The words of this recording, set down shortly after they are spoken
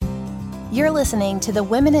You're listening to the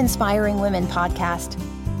Women Inspiring Women podcast.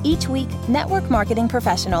 Each week, network marketing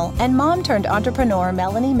professional and mom-turned-entrepreneur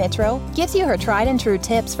Melanie Mitro gives you her tried and true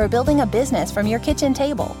tips for building a business from your kitchen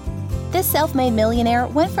table. This self-made millionaire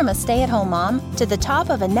went from a stay-at-home mom to the top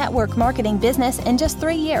of a network marketing business in just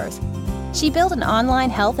 3 years. She built an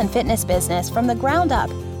online health and fitness business from the ground up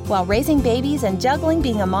while raising babies and juggling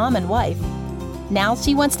being a mom and wife. Now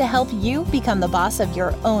she wants to help you become the boss of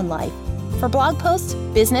your own life. For blog posts,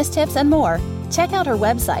 business tips, and more, check out her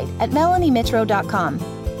website at melaniemitro.com.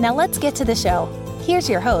 Now let's get to the show. Here's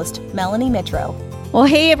your host, Melanie Mitro. Well,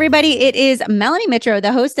 hey, everybody. It is Melanie Mitro,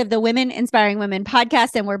 the host of the Women Inspiring Women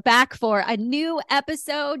podcast, and we're back for a new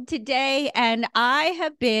episode today. And I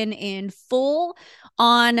have been in full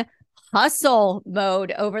on hustle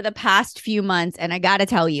mode over the past few months. And I got to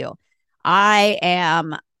tell you, I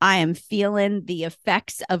am feeling the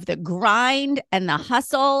effects of the grind and the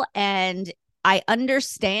hustle. And I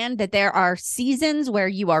understand that there are seasons where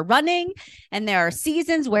you are running and there are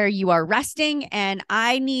seasons where you are resting. And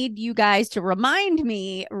I need you guys to remind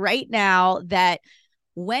me right now that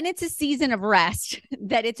when it's a season of rest,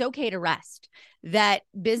 that it's okay to rest, that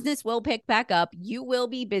business will pick back up. You will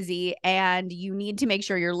be busy and you need to make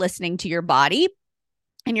sure you're listening to your body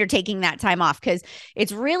and you're taking that time off, because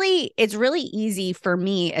it's really easy for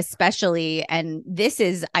me, especially. And this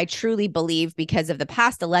is, I truly believe, because of the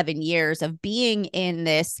past 11 years of being in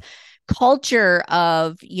this culture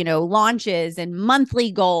of, launches and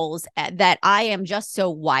monthly goals, that I am just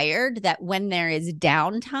so wired that when there is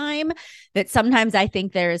downtime, that sometimes I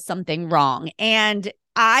think there is something wrong. And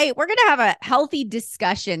we're going to have a healthy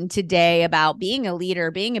discussion today about being a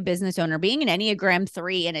leader, being a business owner, being an Enneagram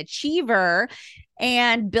 3, an achiever,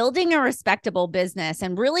 and building a respectable business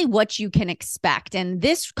and really what you can expect. And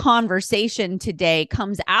this conversation today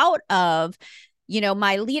comes out of,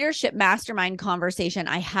 my leadership mastermind conversation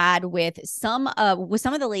I had with some of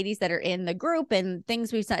the ladies that are in the group and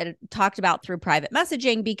things we've talked about through private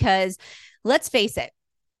messaging, because let's face it,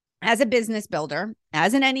 as a business builder,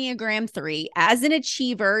 as an Enneagram 3, as an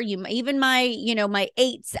achiever, even my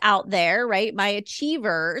 8s out there, right? My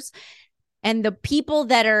achievers and the people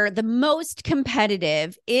that are the most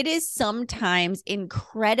competitive, it is sometimes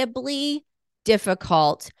incredibly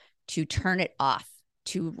difficult to turn it off,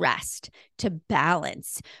 to rest, to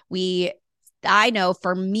balance. I know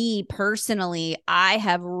for me personally, I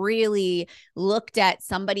have really looked at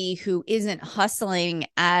somebody who isn't hustling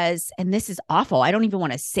as, and this is awful, I don't even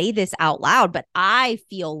want to say this out loud, but I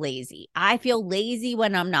feel lazy. I feel lazy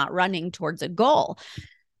when I'm not running towards a goal.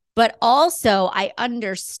 But also I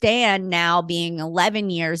understand now, being 11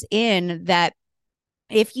 years in, that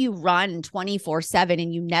if you run 24/7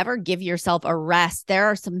 and you never give yourself a rest, there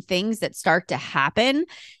are some things that start to happen.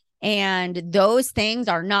 And those things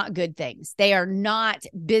are not good things. They are not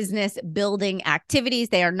business building activities.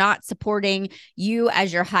 They are not supporting you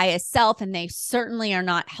as your highest self. And they certainly are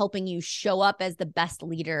not helping you show up as the best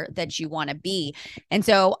leader that you want to be. And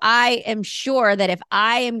so I am sure that if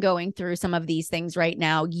I am going through some of these things right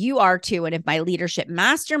now, you are too. And if my leadership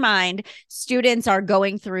mastermind students are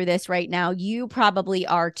going through this right now, you probably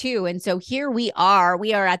are too. And so here we are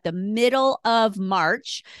at the middle of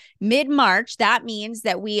March. Mid-March, that means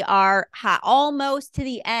that we are almost to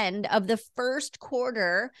the end of the first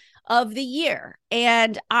quarter of the year.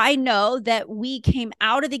 And I know that we came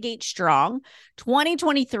out of the gate strong.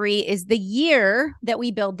 2023 is the year that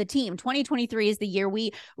we build the team. 2023 is the year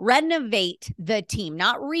we renovate the team,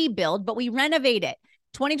 not rebuild, but we renovate it.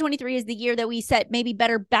 2023 is the year that we set maybe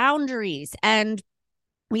better boundaries, and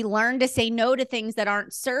we learn to say no to things that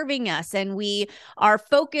aren't serving us. And we are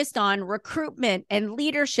focused on recruitment and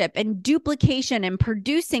leadership and duplication and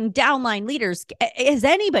producing downline leaders. Is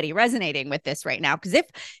anybody resonating with this right now? Because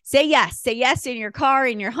say yes in your car,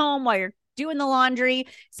 in your home, while you're doing the laundry,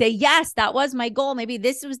 say, yes, that was my goal. Maybe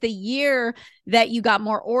this was the year that you got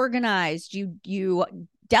more organized. You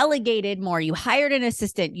delegated more, you hired an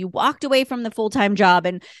assistant, you walked away from the full-time job.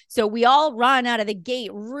 And so we all run out of the gate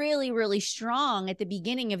really, really strong at the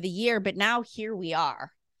beginning of the year. But now here we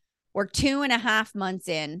are. We're 2.5 months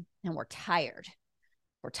in and we're tired.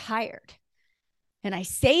 We're tired. And I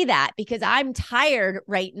say that because I'm tired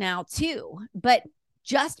right now too. But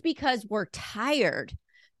just because we're tired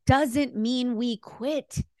doesn't mean we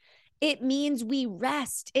quit. It means we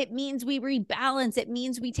rest. It means we rebalance. It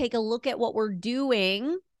means we take a look at what we're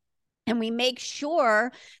doing and we make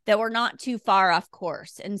sure that we're not too far off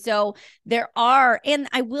course. And so and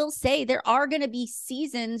I will say, there are going to be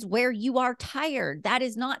seasons where you are tired. That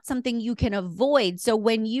is not something you can avoid. So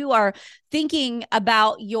when you are thinking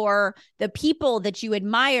about the people that you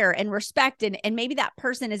admire and respect, and maybe that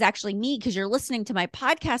person is actually me because you're listening to my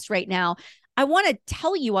podcast right now, I want to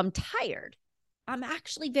tell you I'm tired. I'm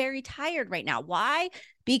actually very tired right now. Why?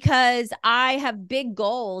 Because I have big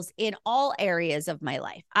goals in all areas of my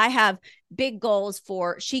life. I have big goals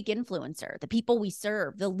for Chic Influencer, the people we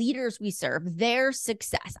serve, the leaders we serve, their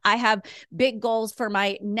success. I have big goals for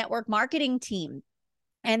my network marketing team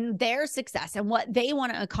and their success and what they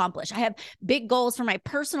want to accomplish. I have big goals for my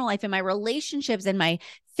personal life and my relationships and my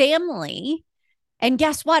family. And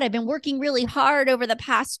guess what? I've been working really hard over the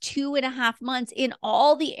past 2.5 months in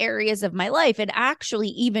all the areas of my life, and actually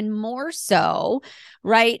even more so,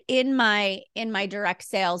 right, in my direct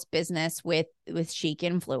sales business with Chic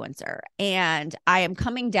Influencer. And I am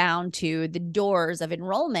coming down to the doors of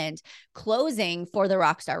enrollment closing for the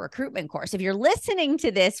Rockstar Recruitment course. If you're listening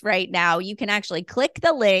to this right now, you can actually click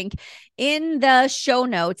the link in the show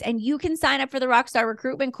notes and you can sign up for the Rockstar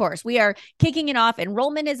Recruitment course. We are kicking it off.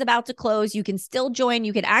 Enrollment is about to close. You can still join.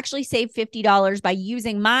 You can actually save $50 by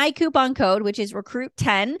using my coupon code, which is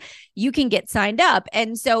Recruit10. You can get signed up.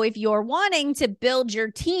 And so if you're wanting to build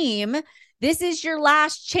your team, this is your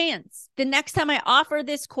last chance. The next time I offer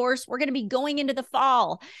this course, we're going to be going into the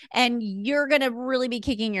fall, and you're going to really be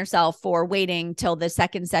kicking yourself for waiting till the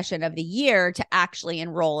second session of the year to actually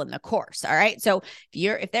enroll in the course. All right. So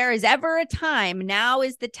if there is ever a time, now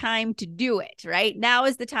is the time to do it, right? Now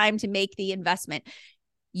is the time to make the investment.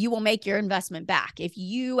 You will make your investment back. If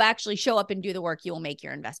you actually show up and do the work, you will make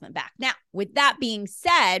your investment back. Now, with that being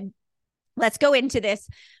said, let's go into this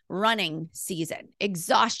running season.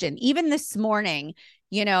 Exhaustion. Even this morning,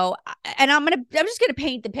 and I'm just going to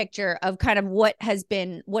paint the picture of kind of what has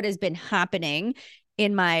been happening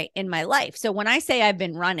in my life. So when I say I've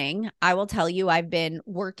been running, I will tell you I've been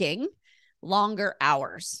working longer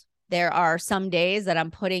hours. There are some days that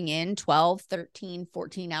I'm putting in 12, 13,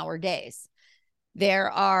 14-hour days.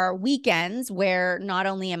 There are weekends where not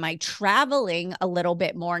only am I traveling a little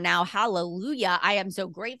bit more now, hallelujah, I am so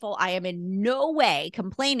grateful. I am in no way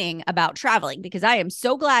complaining about traveling because I am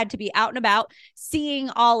so glad to be out and about seeing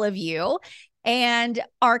all of you. And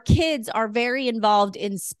our kids are very involved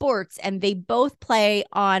in sports, and they both play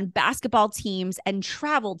on basketball teams and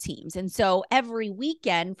travel teams. And so every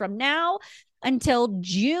weekend from now until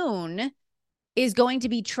June is going to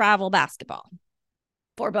be travel basketball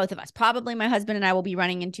for both of us. Probably my husband and I will be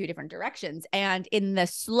running in two different directions. And in the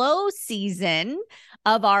slow season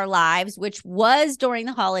of our lives, which was during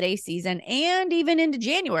the holiday season and even into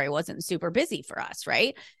January, wasn't super busy for us,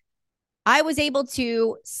 right? I was able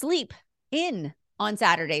to sleep in on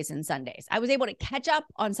Saturdays and Sundays. I was able to catch up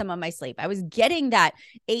on some of my sleep. I was getting that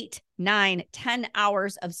 8, 9, 10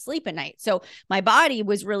 hours of sleep a night. So my body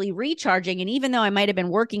was really recharging. And even though I might have been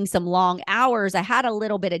working some long hours, I had a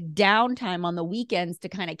little bit of downtime on the weekends to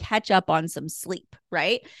kind of catch up on some sleep,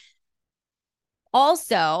 right?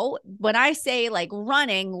 Also, when I say like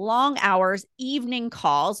running long hours, evening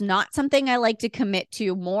calls, not something I like to commit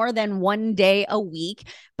to more than one day a week,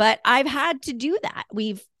 but I've had to do that.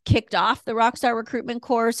 We've kicked off the Rockstar Recruitment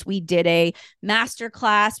course. We did a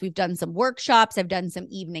masterclass. We've done some workshops. I've done some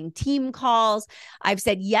evening team calls. I've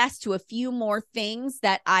said yes to a few more things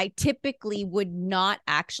that I typically would not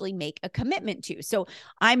actually make a commitment to. So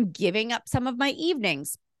I'm giving up some of my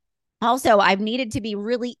evenings. Also, I've needed to be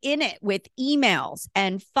really in it with emails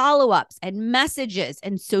and follow-ups and messages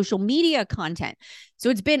and social media content. So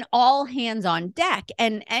it's been all hands on deck.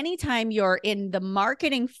 And anytime you're in the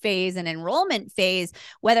marketing phase and enrollment phase,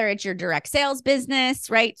 whether it's your direct sales business,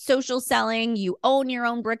 right, social selling, you own your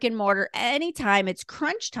own brick and mortar, anytime it's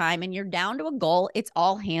crunch time and you're down to a goal, it's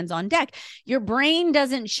all hands on deck. Your brain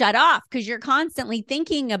doesn't shut off because you're constantly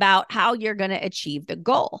thinking about how you're going to achieve the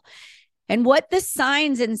goal. And what the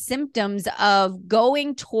signs and symptoms of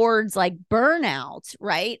going towards like burnout,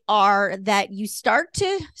 right, are that you start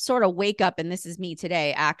to sort of wake up. And this is me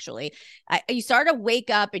today, actually. You start to wake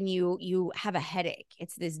up and you have a headache.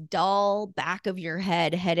 It's this dull back of your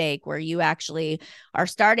head headache where you actually are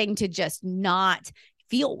starting to just not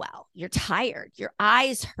feel well. You're tired. Your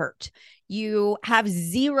eyes hurt. You have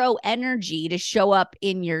zero energy to show up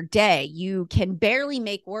in your day. You can barely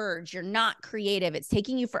make words. You're not creative. It's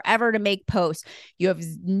taking you forever to make posts. You have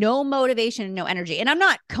no motivation and no energy. And I'm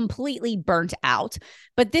not completely burnt out,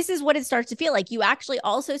 but this is what it starts to feel like. You actually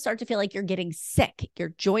also start to feel like you're getting sick. Your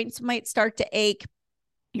joints might start to ache.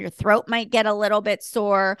 Your throat might get a little bit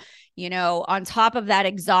sore. on top of that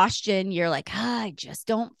exhaustion, you're like, I just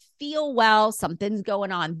don't feel well. Something's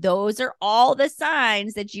going on. Those are all the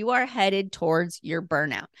signs that you are headed towards your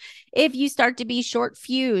burnout. If you start to be short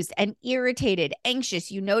fused and irritated,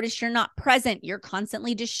 anxious, you notice you're not present, you're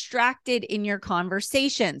constantly distracted in your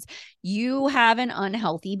conversations, you have an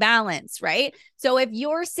unhealthy balance, right? So if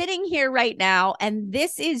you're sitting here right now and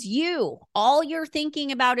this is you, all you're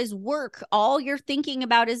thinking about is work, all you're thinking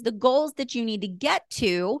about is the goals that you need to get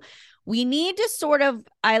to, we need to sort of,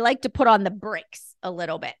 I like to put on the brakes a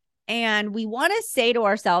little bit. And we want to say to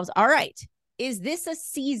ourselves, all right, is this a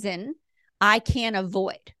season I can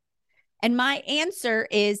avoid? And my answer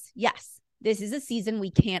is yes, this is a season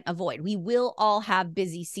we can't avoid. We will all have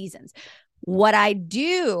busy seasons. What I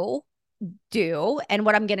do, and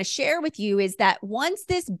what I'm going to share with you is that once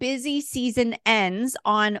this busy season ends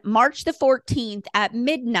on March the 14th at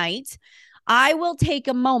midnight, I will take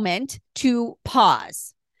a moment to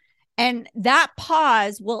pause. And that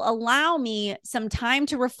pause will allow me some time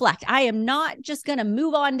to reflect. I am not just going to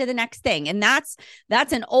move on to the next thing. And that's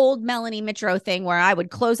an old Melanie Mitro thing where I would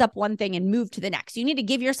close up one thing and move to the next. You need to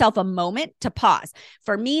give yourself a moment to pause.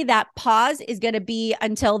 For me, that pause is going to be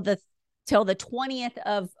until the 20th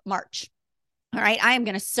of March. All right. I am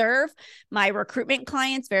going to serve my recruitment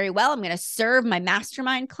clients very well. I'm going to serve my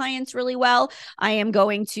mastermind clients really well. I am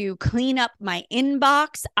going to clean up my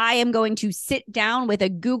inbox. I am going to sit down with a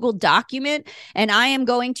Google document and I am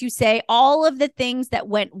going to say all of the things that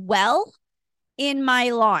went well in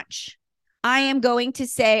my launch. I am going to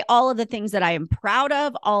say all of the things that I am proud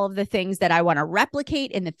of, all of the things that I want to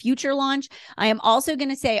replicate in the future launch. I am also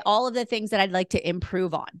going to say all of the things that I'd like to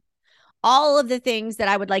improve on. All of the things that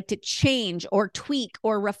I would like to change or tweak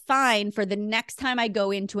or refine for the next time I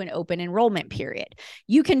go into an open enrollment period.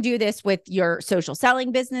 You can do this with your social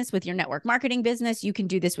selling business, with your network marketing business. You can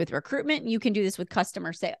do this with recruitment. You can do this with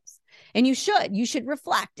customer sales. And you should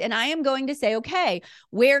reflect. And I am going to say, okay,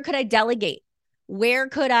 where could I delegate? Where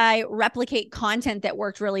could I replicate content that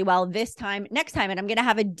worked really well this time, next time? And I'm going to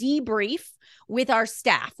have a debrief with our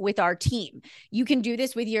staff, with our team. You can do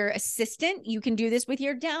this with your assistant. You can do this with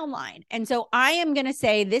your downline. And so I am going to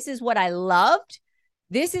say, this is what I loved.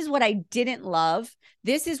 This is what I didn't love.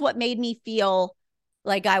 This is what made me feel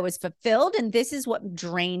like I was fulfilled. And this is what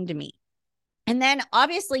drained me. And then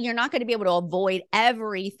obviously you're not going to be able to avoid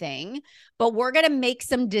everything, but we're going to make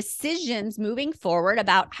some decisions moving forward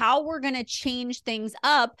about how we're going to change things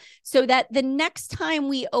up so that the next time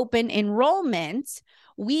we open enrollment,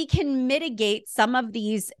 we can mitigate some of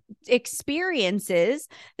these experiences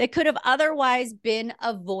that could have otherwise been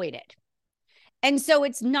avoided. And so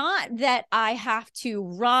it's not that I have to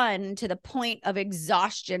run to the point of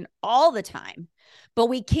exhaustion all the time, but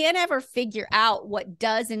we can't ever figure out what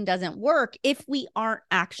does and doesn't work if we aren't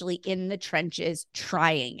actually in the trenches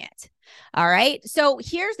trying it. All right. So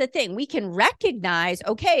here's the thing. We can recognize,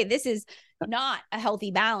 okay, this is not a healthy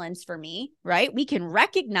balance for me, right? We can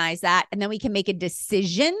recognize that, and then we can make a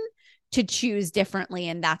decision to choose differently.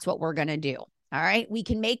 And that's what we're going to do. All right. We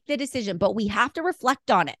can make the decision, but we have to reflect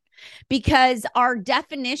on it, because our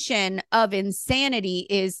definition of insanity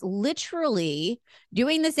is literally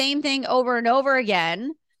doing the same thing over and over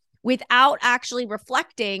again without actually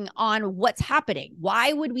reflecting on what's happening.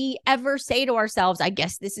 Why would we ever say to ourselves, I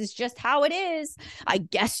guess this is just how it is. I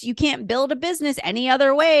guess you can't build a business any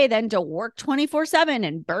other way than to work 24/7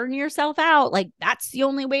 and burn yourself out. Like, that's the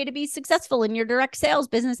only way to be successful in your direct sales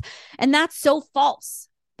business. And that's so false.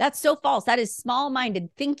 That's so false. That is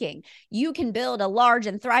small-minded thinking. You can build a large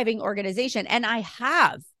and thriving organization. And I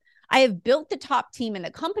have built the top team in the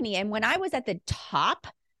company. And when I was at the top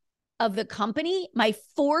of the company, my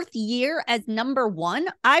 4th year as number 1,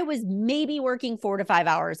 I was maybe working 4 to 5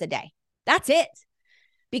 hours a day. That's it.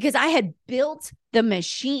 Because I had built the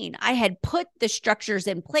machine. I had put the structures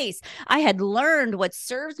in place. I had learned what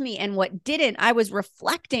serves me and what didn't. I was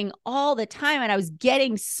reflecting all the time, and I was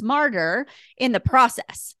getting smarter in the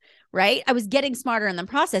process, right? I was getting smarter in the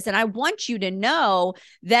process. And I want you to know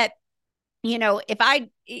that,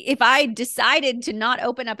 if I decided to not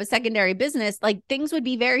open up a secondary business, like, things would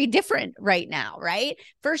be very different right now, right?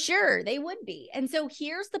 For sure, they would be. And so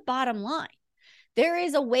here's the bottom line. There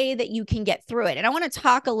is a way that you can get through it. And I want to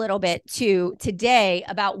talk a little bit today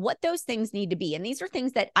about what those things need to be. And these are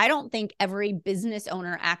things that I don't think every business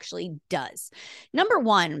owner actually does. Number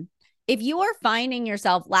one, if you are finding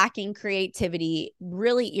yourself lacking creativity,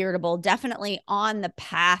 really irritable, definitely on the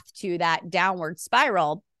path to that downward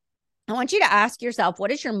spiral, I want you to ask yourself, what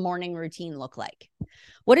does your morning routine look like?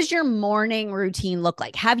 What does your morning routine look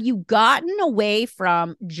like? Have you gotten away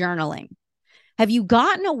from journaling? Have you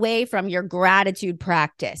gotten away from your gratitude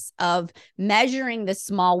practice of measuring the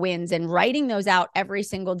small wins and writing those out every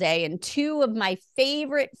single day? And two of my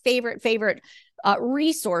favorite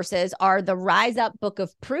resources are the Rise Up Book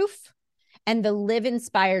of Proof and the Live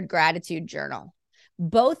Inspired Gratitude Journal.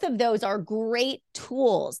 Both of those are great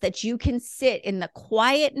tools that you can sit in the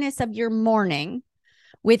quietness of your morning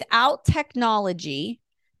without technology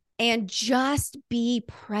and just be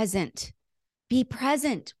present. Be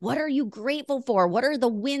present. What are you grateful for? What are the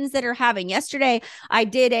wins that are having? Yesterday, I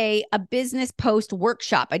did a business post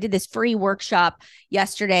workshop. I did this free workshop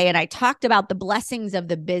yesterday, and I talked about the blessings of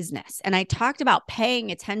the business. And I talked about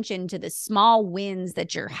paying attention to the small wins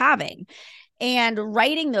that you're having and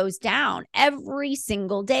writing those down every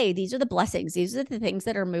single day. These are the blessings. These are the things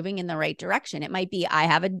that are moving in the right direction. It might be, I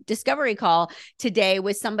have a discovery call today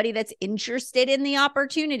with somebody that's interested in the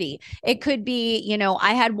opportunity. It could be,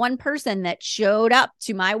 I had one person that showed up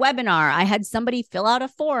to my webinar. I had somebody fill out a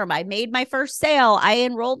form. I made my first sale. I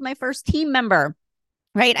enrolled my first team member,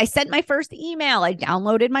 right? I sent my first email. I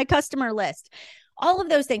downloaded my customer list. All of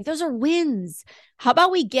those things, those are wins. How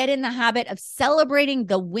about we get in the habit of celebrating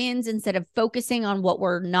the wins instead of focusing on what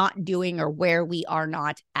we're not doing or where we are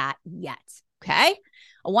not at yet? Okay.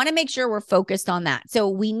 I want to make sure we're focused on that. So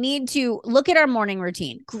we need to look at our morning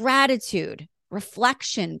routine: gratitude,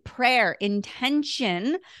 reflection, prayer,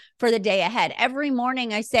 intention for the day ahead. Every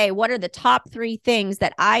morning I say, what are the top 3 things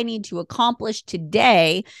that I need to accomplish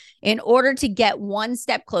today in order to get one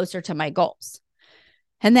step closer to my goals?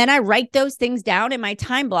 And then I write those things down in my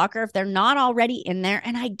time blocker if they're not already in there,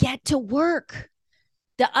 and I get to work.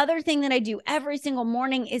 The other thing that I do every single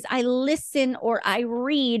morning is I listen or I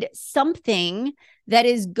read something that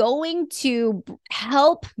is going to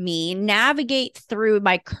help me navigate through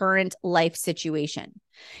my current life situation.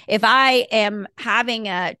 If I am having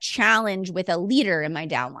a challenge with a leader in my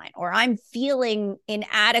downline, or I'm feeling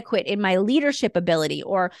inadequate in my leadership ability,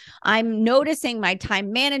 or I'm noticing my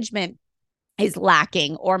time management is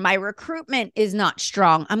lacking, or my recruitment is not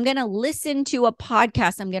strong, I'm going to listen to a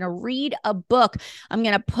podcast. I'm going to read a book. I'm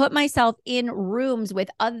going to put myself in rooms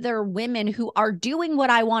with other women who are doing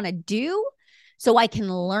what I want to do so I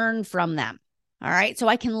can learn from them. All right. So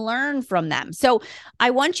I can learn from them. So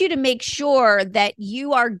I want you to make sure that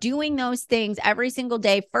you are doing those things every single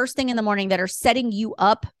day, first thing in the morning, that are setting you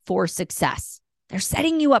up for success. They're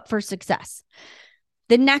setting you up for success.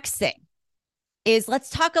 The next thing is, let's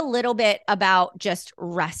talk a little bit about just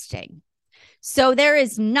resting. So there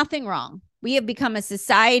is nothing wrong. We have become a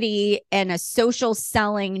society and a social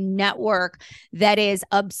selling network that is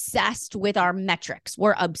obsessed with our metrics.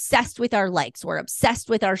 We're obsessed with our likes. We're obsessed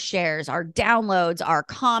with our shares, our downloads, our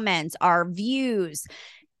comments, our views.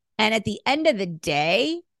 And at the end of the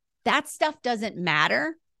day, that stuff doesn't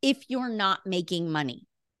matter if you're not making money.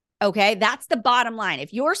 Okay, that's the bottom line.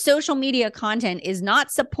 If your social media content is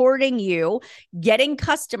not supporting you, getting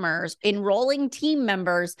customers, enrolling team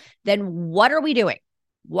members, then what are we doing?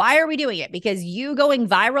 Why are we doing it? Because you going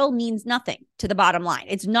viral means nothing to the bottom line.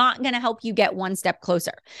 It's not going to help you get one step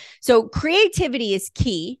closer. So creativity is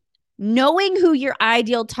key. Knowing who your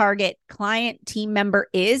ideal target client team member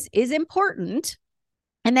is important.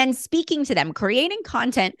 And then speaking to them, creating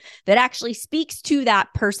content that actually speaks to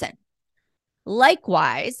that person.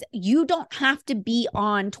 Likewise, you don't have to be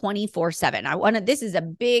on 24/7. This is a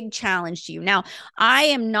big challenge to you. Now, I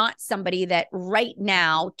am not somebody that right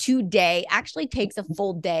now, today, actually takes a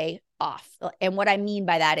full day off. And what I mean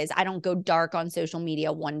by that is I don't go dark on social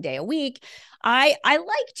media one day a week. I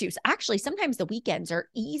like to. Actually, sometimes the weekends are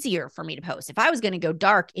easier for me to post. If I was going to go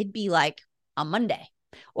dark, it'd be like a Monday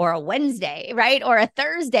or a Wednesday, right? Or a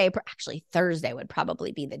Thursday. Actually, Thursday would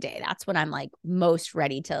probably be the day. That's when I'm like most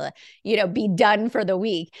ready to, be done for the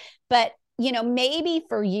week. But, maybe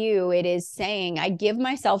for you, it is saying, I give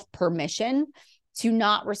myself permission to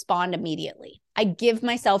not respond immediately. I give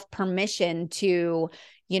myself permission to,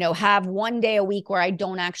 have one day a week where I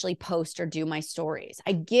don't actually post or do my stories.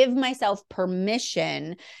 I give myself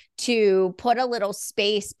permission to put a little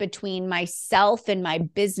space between myself and my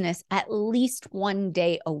business at least one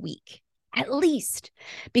day a week. At least.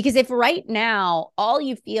 Because if right now all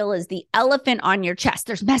you feel is the elephant on your chest,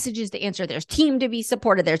 there's messages to answer, there's team to be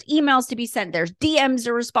supported, there's emails to be sent, there's DMs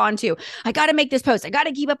to respond to. I got to make this post. I got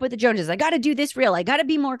to keep up with the Joneses. I got to do this reel. I got to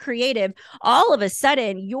be more creative. All of a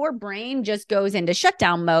sudden, your brain just goes into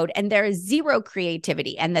shutdown mode and there is zero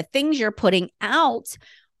creativity. And the things you're putting out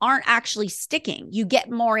aren't actually sticking. You get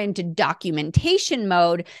more into documentation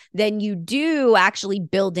mode than you do actually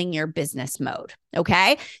building your business mode.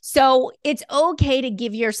 Okay. So it's okay to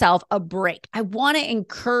give yourself a break. I want to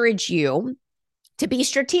encourage you to be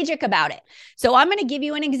strategic about it. So I'm going to give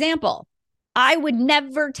you an example. I would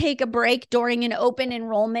never take a break during an open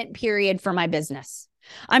enrollment period for my business.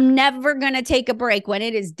 I'm never going to take a break when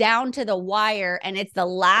it is down to the wire and it's the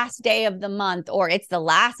last day of the month or it's the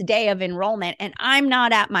last day of enrollment and I'm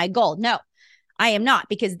not at my goal. No, I am not,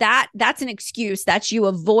 because that's an excuse. That's you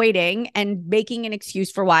avoiding and making an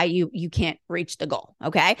excuse for why you can't reach the goal.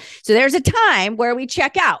 Okay. So there's a time where we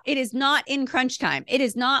check out. It is not in crunch time. It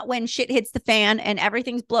is not when shit hits the fan and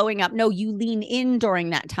everything's blowing up. No, you lean in during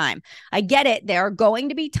that time. I get it. There are going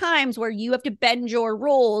to be times where you have to bend your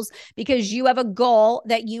rules because you have a goal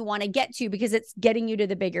that you want to get to because it's getting you to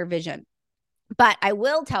the bigger vision. But I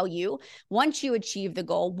will tell you, once you achieve the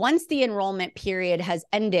goal, once the enrollment period has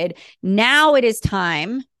ended, now it is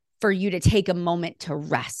time for you to take a moment to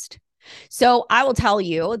rest. So I will tell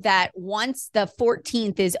you that once the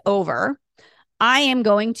 14th is over, I am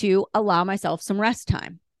going to allow myself some rest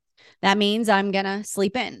time. That means I'm going to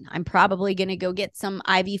sleep in. I'm probably going to go get some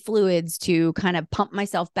IV fluids to kind of pump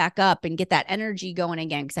myself back up and get that energy going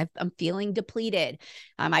again because I'm feeling depleted.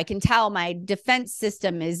 I can tell my defense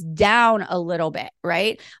system is down a little bit,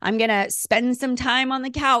 right? I'm going to spend some time on the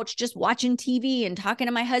couch just watching TV and talking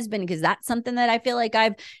to my husband because that's something that I feel like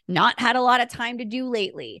I've not had a lot of time to do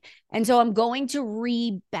lately. And so I'm going to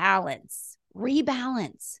rebalance.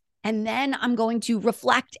 And then I'm going to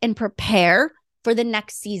reflect and prepare for the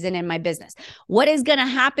next season in my business. What is going to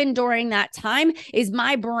happen during that time is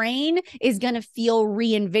my brain is going to feel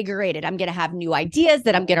reinvigorated. I'm going to have new ideas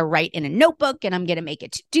that I'm going to write in a notebook and I'm going to make a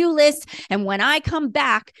to-do list. And when I come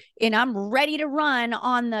back and I'm ready to run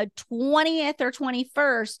on the 20th or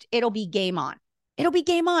 21st, it'll be game on. It'll be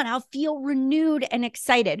game on. I'll feel renewed and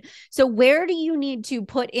excited. So where do you need to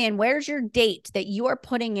put in? Where's your date that you are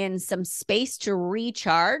putting in some space to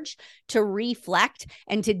recharge, to reflect,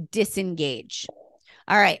 and to disengage?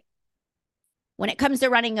 All right. When it comes to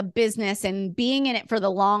running a business and being in it for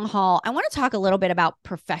the long haul, I want to talk a little bit about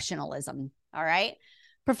professionalism. All right.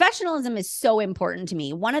 Professionalism is so important to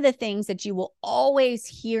me. One of the things that you will always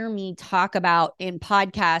hear me talk about in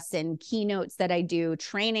podcasts and keynotes that I do,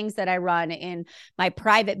 trainings that I run in my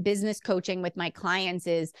private business coaching with my clients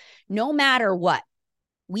is no matter what,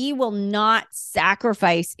 we will not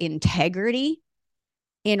sacrifice integrity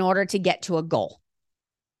in order to get to a goal.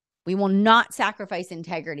 We will not sacrifice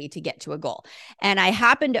integrity to get to a goal. And I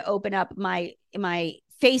happened to open up my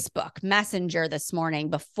Facebook Messenger this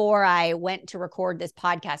morning before I went to record this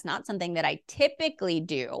podcast, not something that I typically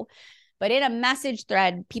do, but in a message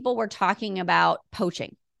thread, people were talking about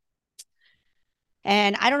poaching.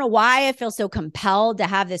 And I don't know why I feel so compelled to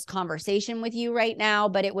have this conversation with you right now,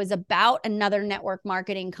 but it was about another network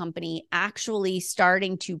marketing company actually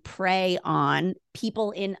starting to prey on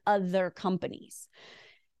people in other companies.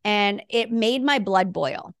 And it made my blood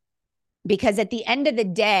boil because at the end of the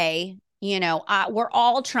day, we're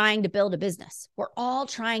all trying to build a business. We're all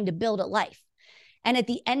trying to build a life. And at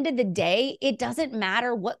the end of the day, it doesn't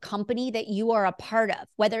matter what company that you are a part of,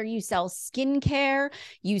 whether you sell skincare,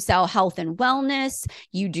 you sell health and wellness,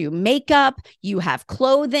 you do makeup, you have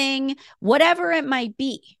clothing, whatever it might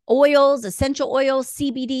be, oils, essential oils,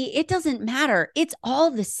 CBD, it doesn't matter. It's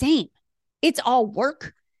all the same. It's all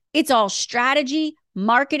work. It's all strategy,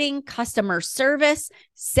 marketing, customer service,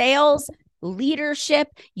 sales, leadership.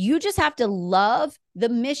 You just have to love the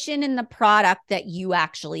mission and the product that you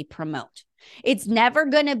actually promote. It's never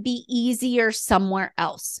going to be easier somewhere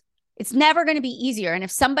else. It's never going to be easier. And if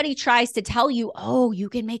somebody tries to tell you, oh, you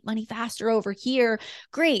can make money faster over here,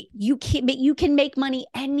 great. You can make money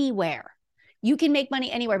anywhere. You can make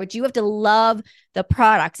money anywhere, but you have to love the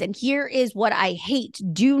products. And here is what I hate.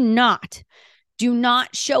 Do not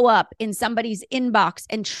show up in somebody's inbox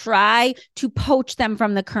and try to poach them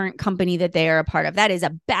from the current company that they are a part of. That is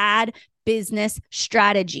a bad business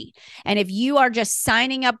strategy. And if you are just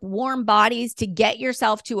signing up warm bodies to get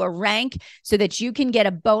yourself to a rank so that you can get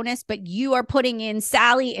a bonus, but you are putting in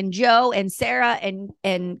Sally and Joe and Sarah and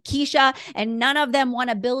Keisha, and none of them want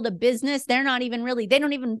to build a business, they don't even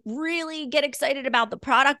really get excited about the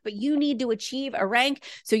product, but you need to achieve a rank.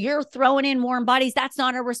 So you're throwing in warm bodies. That's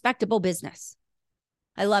not a respectable business.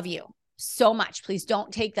 I love you so much. Please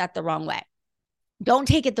don't take that the wrong way. Don't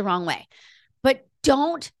take it the wrong way. But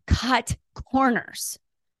don't cut corners.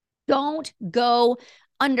 Don't go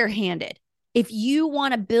underhanded. If you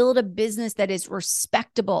want to build a business that is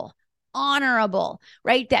respectable, honorable,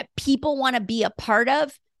 right, that people want to be a part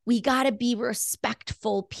of, we got to be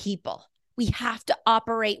respectful people. We have to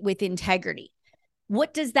operate with integrity.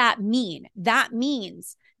 What does that mean? That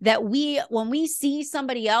means that when we see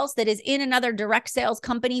somebody else that is in another direct sales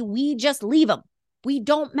company, we just leave them. We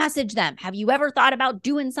don't message them. Have you ever thought about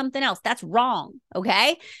doing something else? That's wrong.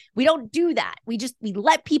 Okay. We don't do that. We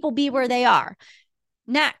let people be where they are.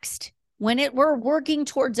 Next, when we're working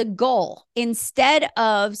towards a goal, instead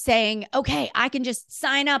of saying, okay, I can just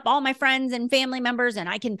sign up all my friends and family members and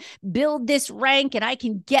I can build this rank and I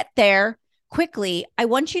can get there quickly, I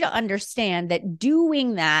want you to understand that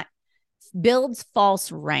doing that builds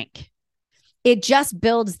false rank. It just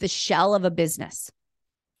builds the shell of a business.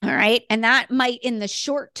 All right. And that might, in the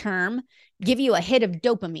short term, give you a hit of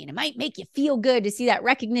dopamine. It might make you feel good to see that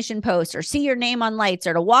recognition post or see your name on lights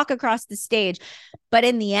or to walk across the stage. But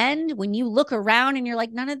in the end, when you look around and you're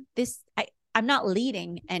like, none of this, I'm not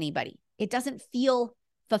leading anybody. It doesn't feel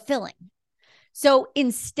fulfilling. So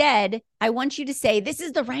instead, I want you to say, this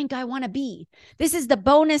is the rank I want to be. This is the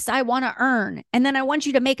bonus I want to earn. And then I want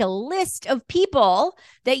you to make a list of people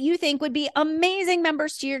that you think would be amazing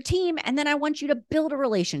members to your team. And then I want you to build a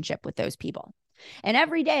relationship with those people. And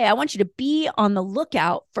every day, I want you to be on the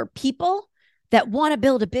lookout for people that want to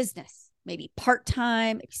build a business, maybe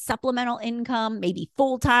part-time, supplemental income, maybe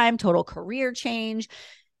full-time, total career change.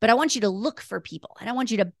 But I want you to look for people and I want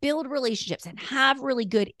you to build relationships and have really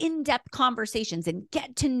good in-depth conversations and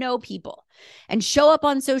get to know people and show up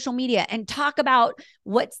on social media and talk about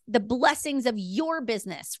what's the blessings of your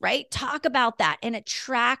business, right? Talk about that and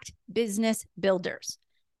attract business builders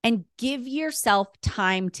and give yourself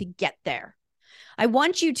time to get there. I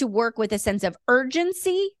want you to work with a sense of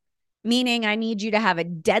urgency, meaning I need you to have a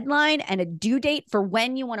deadline and a due date for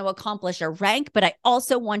when you want to accomplish a rank, but I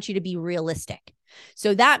also want you to be realistic.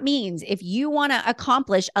 So that means if you want to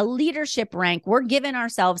accomplish a leadership rank, we're giving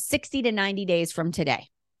ourselves 60 to 90 days from today.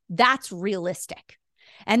 That's realistic.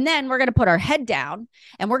 And then we're going to put our head down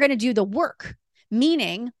and we're going to do the work,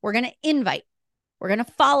 meaning we're going to invite, we're going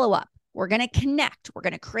to follow up, we're going to connect, we're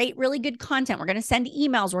going to create really good content, we're going to send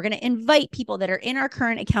emails, we're going to invite people that are in our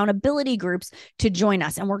current accountability groups to join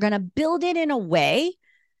us. And we're going to build it in a way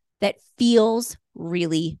that feels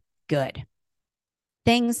really good.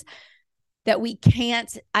 Things that we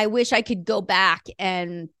can't, I wish I could go back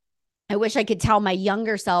and I wish I could tell my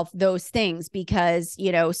younger self those things because,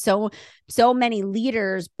 so many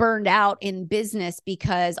leaders burned out in business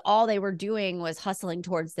because all they were doing was hustling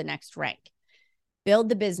towards the next rank. Build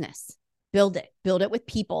the business, build it with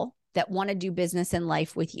people that want to do business in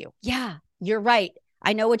life with you. Yeah, you're right.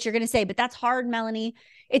 I know what you're going to say, but that's hard, Melanie.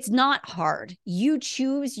 It's not hard. You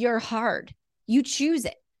choose your hard. You choose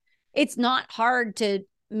it. It's not hard to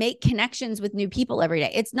make connections with new people every day.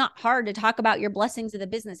 It's not hard to talk about your blessings of the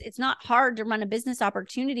business. It's not hard to run a business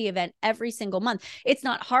opportunity event every single month. It's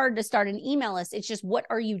not hard to start an email list. It's just, what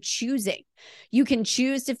are you choosing? You can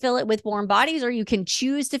choose to fill it with warm bodies, or you can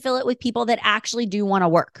choose to fill it with people that actually do want to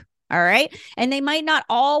work. All right. And they might not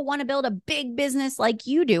all want to build a big business like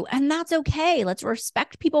you do. And that's okay. Let's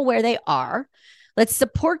respect people where they are. Let's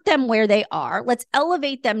support them where they are. Let's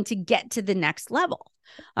elevate them to get to the next level.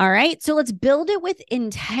 All right. So let's build it with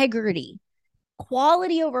integrity.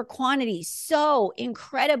 Quality over quantity. So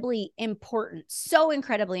incredibly important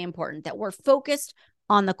that we're focused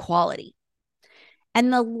on the quality.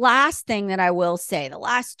 And the last thing that I will say, the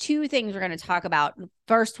last two things we're going to talk about. The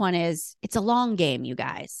first one is it's a long game, you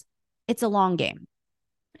guys. It's a long game.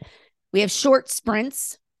 We have short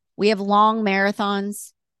sprints. We have long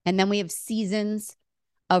marathons. And then we have seasons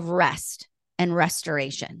of rest and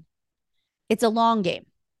restoration. It's a long game.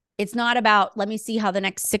 It's not about, let me see how the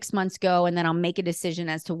next 6 months go, and then I'll make a decision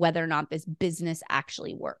as to whether or not this business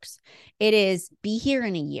actually works. It is, be here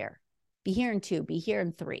in a year, be here in 2, be here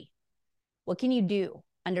in 3. What can you do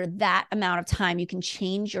under that amount of time? You can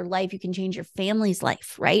change your life. You can change your family's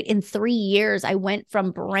life, right? In 3 years, I went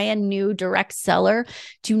from brand new direct seller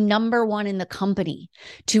to number 1 in the company,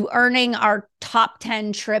 to earning our top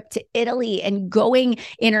 10 trip to Italy and going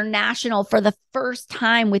international for the first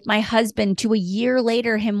time with my husband, to a year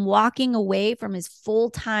later, him walking away from his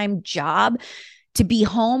full-time job to be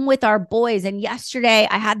home with our boys. And yesterday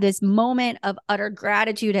I had this moment of utter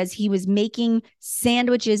gratitude as he was making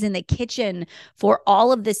sandwiches in the kitchen for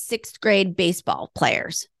all of the 6th grade baseball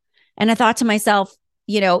players. And I thought to myself,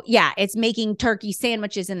 it's making turkey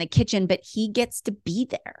sandwiches in the kitchen, but he gets to be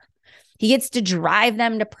there. He gets to drive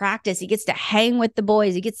them to practice. He gets to hang with the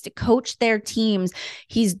boys. He gets to coach their teams.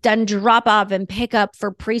 He's done drop off and pick up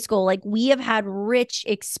for preschool. Like, we have had rich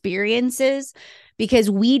experiences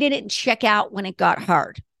because we didn't check out when it got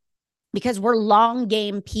hard, because we're long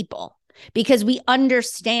game people, because we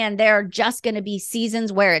understand there are just going to be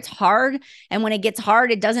seasons where it's hard. And when it gets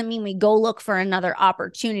hard, it doesn't mean we go look for another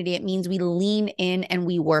opportunity. It means we lean in and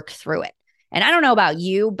we work through it. And I don't know about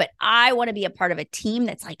you, but I want to be a part of a team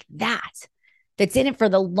that's like that that's in it for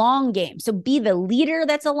the long game. So be the leader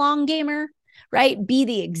that's a long gamer, right? Be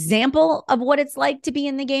the example of what it's like to be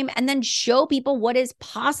in the game, and then show people what is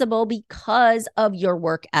possible because of your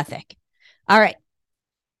work ethic. All right.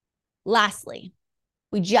 Lastly,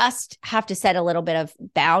 we just have to set a little bit of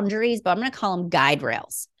boundaries, but I'm going to call them guide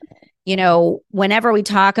rails. Whenever we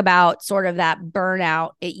talk about sort of that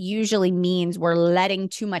burnout, it usually means we're letting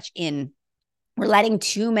too much in. We're letting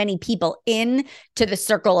too many people in to the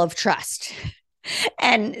circle of trust.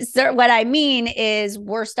 And so what I mean is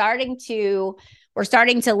we're starting to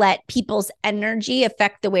let people's energy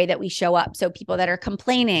affect the way that we show up. So people that are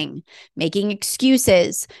complaining, making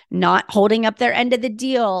excuses, not holding up their end of the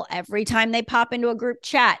deal. Every time they pop into a group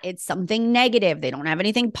chat, it's something negative. They don't have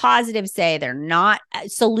anything positive to say. They're not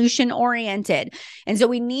solution oriented. And so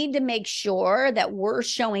we need to make sure that we're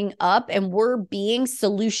showing up and we're being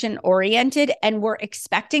solution oriented, and we're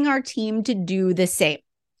expecting our team to do the same.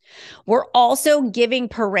 We're also giving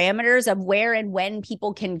parameters of where and when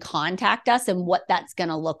people can contact us and what that's going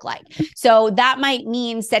to look like. So that might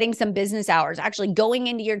mean setting some business hours, actually going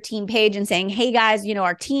into your team page and saying, hey guys,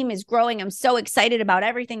 our team is growing. I'm so excited about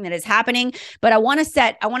everything that is happening, but I want to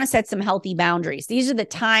set some healthy boundaries. These are the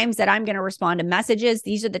times that I'm going to respond to messages.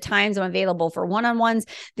 These are the times I'm available for one-on-ones.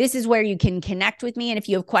 This is where you can connect with me. And if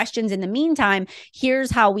you have questions in the meantime,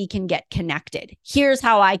 here's how we can get connected. Here's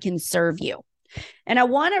how I can serve you. And I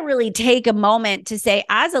want to really take a moment to say,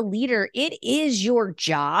 as a leader, it is your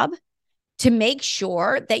job to make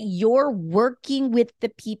sure that you're working with the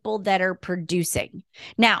people that are producing.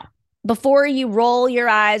 Now, before you roll your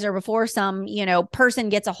eyes or before some, person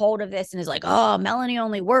gets a hold of this and is like, oh, Melanie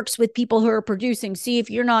only works with people who are producing. See, if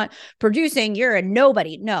you're not producing, you're a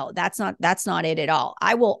nobody. No, that's not it at all.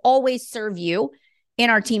 I will always serve you in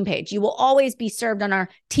our team page. You will always be served on our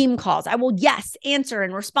team calls. I will, yes, answer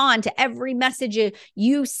and respond to every message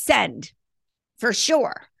you send, for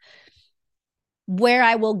sure. Where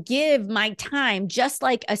I will give my time, just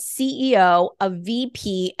like a CEO, a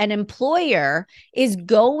VP, an employer is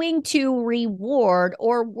going to reward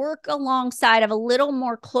or work alongside of a little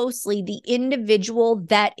more closely the individual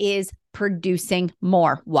that is producing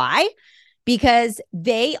more. Why? Because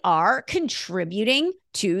they are contributing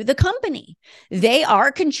to the company. They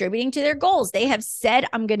are contributing to their goals. They have said,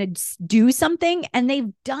 I'm going to do something, and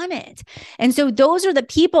they've done it. And so those are the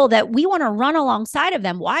people that we want to run alongside of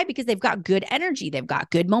them. Why? Because they've got good energy. They've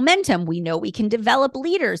got good momentum. We know we can develop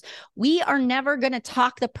leaders. We are never going to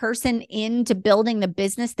talk the person into building the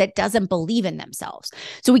business that doesn't believe in themselves.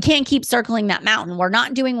 So we can't keep circling that mountain. We're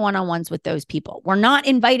not doing one-on-ones with those people. We're not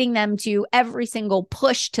inviting them to every single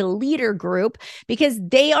push to leader group because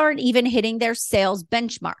they aren't even hitting their sales benchmark.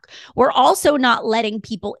 We're also not letting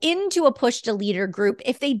people into a push to leader group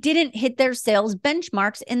if they didn't hit their sales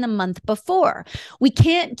benchmarks in the month before. We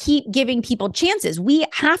can't keep giving people chances. We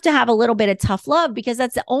have to have a little bit of tough love because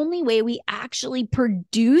that's the only way we actually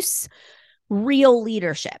produce real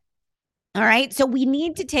leadership. All right. So we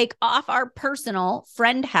need to take off our personal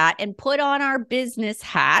friend hat and put on our business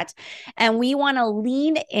hat. And we want to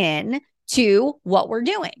lean in to what we're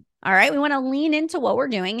doing. All right. We want to lean into what we're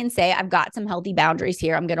doing and say, I've got some healthy boundaries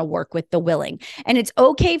here. I'm going to work with the willing. And it's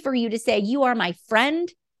okay for you to say, you are my friend.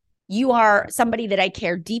 You are somebody that I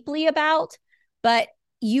care deeply about. But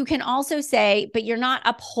you can also say, but you're not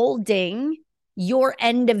upholding your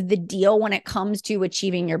end of the deal when it comes to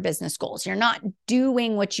achieving your business goals. You're not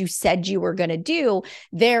doing what you said you were going to do.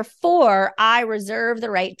 Therefore, I reserve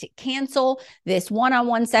the right to cancel this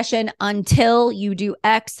one-on-one session until you do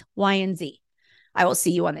X, Y, and Z. I will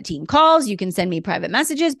see you on the team calls. You can send me private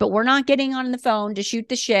messages, but we're not getting on the phone to shoot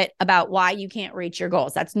the shit about why you can't reach your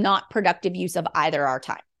goals. That's not productive use of either our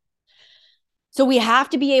time. So we have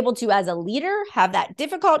to be able to, as a leader, have that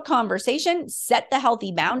difficult conversation, set the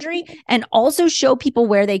healthy boundary, and also show people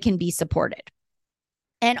where they can be supported.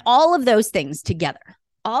 And all of those things together,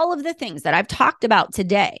 all of the things that I've talked about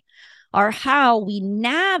today are how we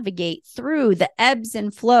navigate through the ebbs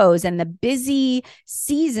and flows and the busy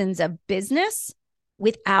seasons of business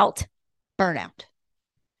without burnout.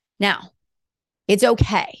 Now, it's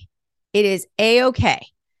okay. It is a-okay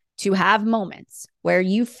to have moments where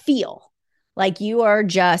you feel like you are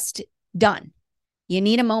just done. You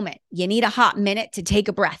need a moment. You need a hot minute to take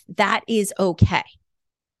a breath. That is okay.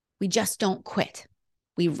 We just don't quit.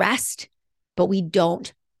 We rest, but we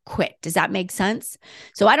don't quit. Does that make sense?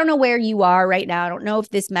 So I don't know where you are right now. I don't know if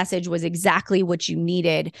this message was exactly what you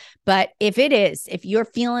needed, but if it is, if you're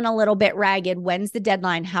feeling a little bit ragged, when's the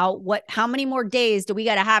deadline? How many more days do we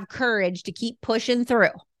got to have courage to keep pushing through?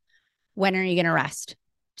 When are you going to rest?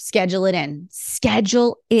 Schedule it in.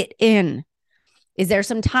 Schedule it in. Is there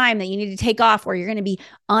some time that you need to take off where you're going to be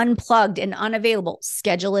unplugged and unavailable?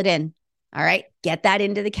 Schedule it in. All right. Get that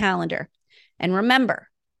into the calendar. And remember,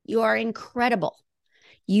 you are incredible.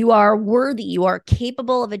 You are worthy. You are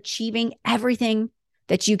capable of achieving everything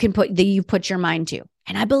that you put your mind to.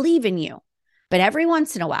 And I believe in you. But every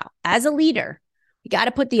once in a while, as a leader, we got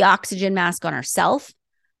to put the oxygen mask on ourselves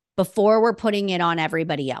before we're putting it on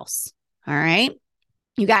everybody else. All right.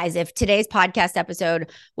 You guys, if today's podcast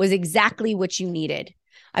episode was exactly what you needed,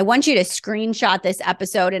 I want you to screenshot this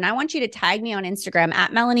episode and I want you to tag me on Instagram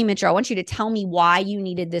at Melanie Mitro. I want you to tell me why you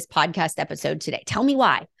needed this podcast episode today. Tell me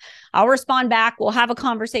why. I'll respond back. We'll have a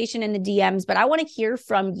conversation in the DMs, but I want to hear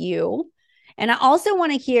from you. And I also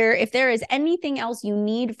want to hear if there is anything else you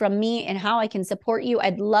need from me and how I can support you.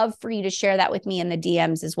 I'd love for you to share that with me in the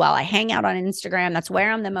DMs as well. I hang out on Instagram. That's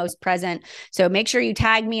where I'm the most present. So make sure you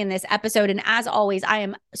tag me in this episode. And as always, I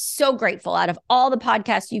am so grateful. Out of all the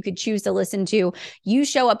podcasts you could choose to listen to, you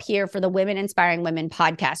show up here for the Women Inspiring Women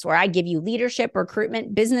podcast, where I give you leadership,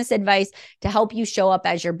 recruitment, business advice to help you show up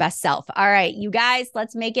as your best self. All right, you guys,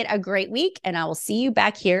 let's make it a great week. And I will see you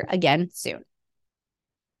back here again soon.